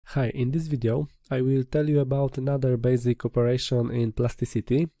Hi, in this video I will tell you about another basic operation in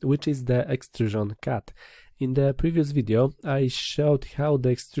Plasticity, which is the extrusion cut. In the previous video I showed how the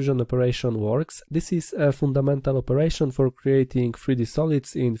extrusion operation works. This is a fundamental operation for creating 3D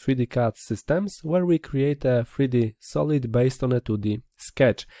solids in 3D CAD systems, where we create a 3D solid based on a 2D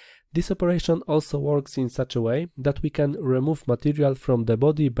sketch. This operation also works in such a way that we can remove material from the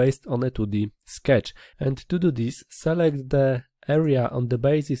body based on a 2D sketch. And to do this, select the area on the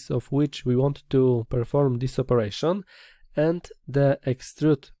basis of which we want to perform this operation, and the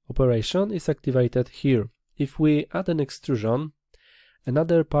extrude operation is activated here. If we add an extrusion,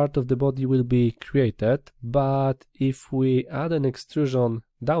 another part of the body will be created, but if we add an extrusion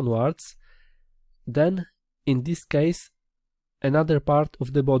downwards, then in this case another part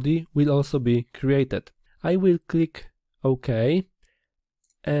of the body will also be created. I will click OK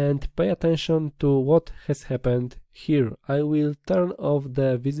and pay attention to what has happened here. I will turn off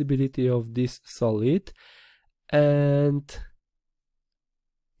the visibility of this solid, and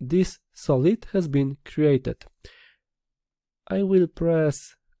this solid has been created. I will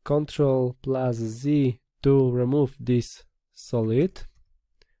press Ctrl+Z to remove this solid.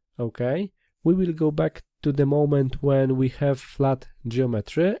 Okay, we will go back to the moment when we have flat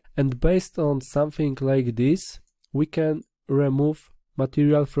geometry, and based on something like this we can remove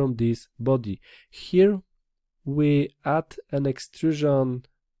material from this body. Here we add an extrusion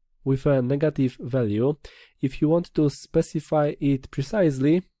with a negative value. If you want to specify it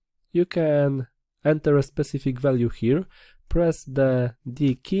precisely, you can enter a specific value here, press the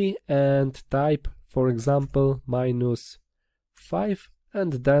D key and type, for example, -5,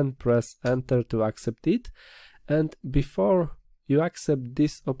 and then press enter to accept it. And before you accept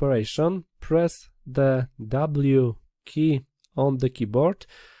this operation, press the W key on the keyboard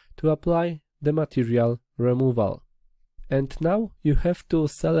to apply the material removal. And now you have to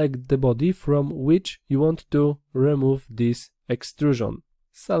select the body from which you want to remove this extrusion.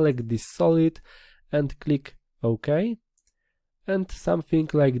 Select this solid and click OK, and something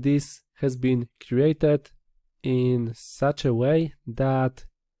like this has been created in such a way that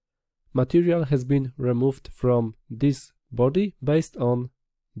material has been removed from this body based on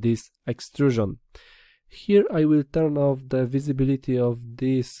this extrusion. Here I will turn off the visibility of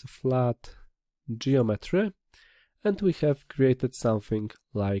this flat geometry, and we have created something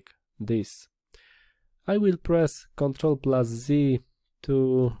like this. I will press Ctrl+Z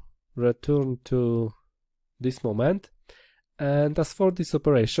to return to this moment, and as for this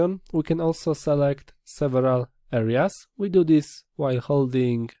operation we can also select several areas. We do this while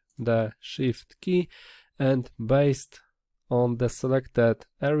holding the Shift key, and based on the selected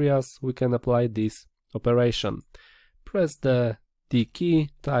areas we can apply this operation. Press the D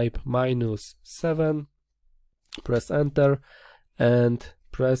key, type -7, press enter, and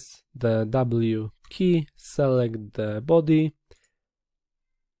press the W key, select the body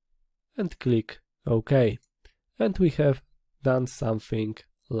and click OK. And we have done something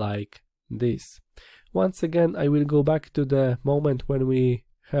like this. Once again I will go back to the moment when we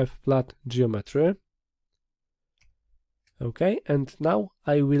have flat geometry. Okay, and now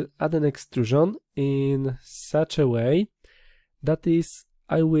I will add an extrusion in such a way, that is,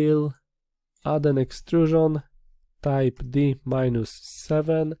 I will add an extrusion, type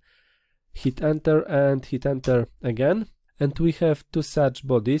D-7, hit enter and hit enter again, and we have two such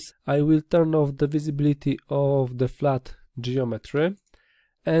bodies. I will turn off the visibility of the flat geometry,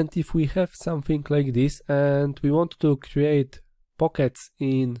 and if we have something like this and we want to create pockets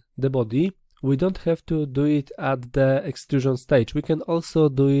in the body, we don't have to do it at the extrusion stage. We can also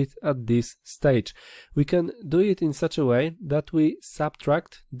do it at this stage. We can do it in such a way that we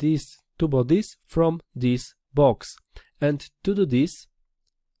subtract these two bodies from this box. And to do this,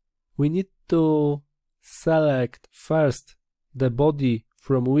 we need to select first the body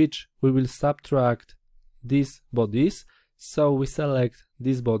from which we will subtract these bodies. So we select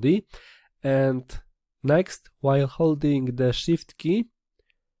this body, and next, while holding the Shift key,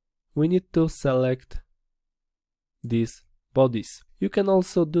 we need to select these bodies. You can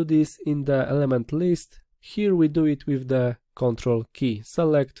also do this in the element list. Here we do it with the Ctrl key.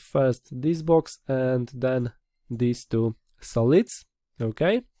 Select first this box and then these two solids.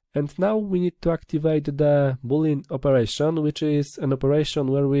 Okay, and now we need to activate the Boolean operation, which is an operation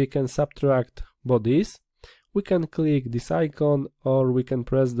where we can subtract bodies. We can click this icon, or we can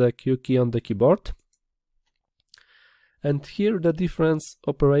press the Q key on the keyboard. And here the difference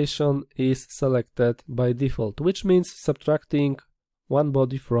operation is selected by default, which means subtracting one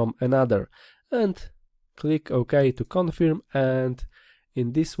body from another. And click OK to confirm, and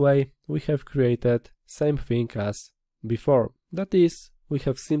in this way we have created same thing as before. That is, we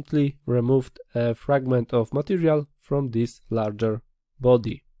have simply removed a fragment of material from this larger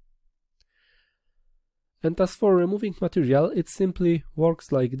body. And as for removing material, it simply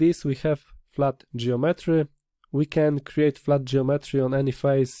works like this. We have flat geometry. We can create flat geometry on any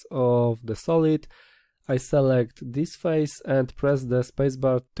face of the solid. I select this face and press the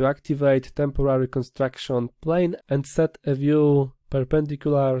spacebar to activate temporary construction plane and set a view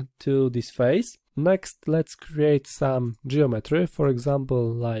perpendicular to this face. Next, let's create some geometry, for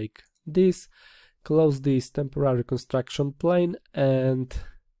example like this. Close this temporary construction plane, and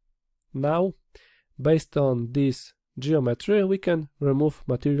now based on this geometry we can remove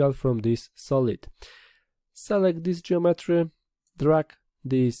material from this solid. Select this geometry, drag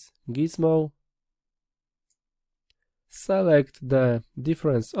this gizmo, select the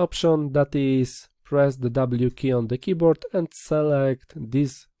difference option, that is, press the W key on the keyboard and select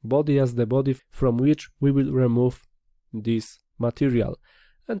this body as the body from which we will remove this material,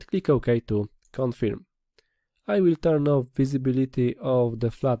 and click OK to confirm. I will turn off visibility of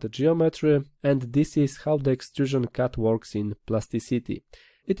the flat geometry, and this is how the extrusion cut works in Plasticity.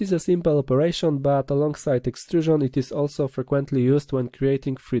 It is a simple operation, but alongside extrusion it is also frequently used when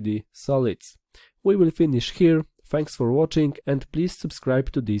creating 3D solids. We will finish here. Thanks for watching and please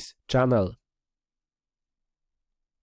subscribe to this channel.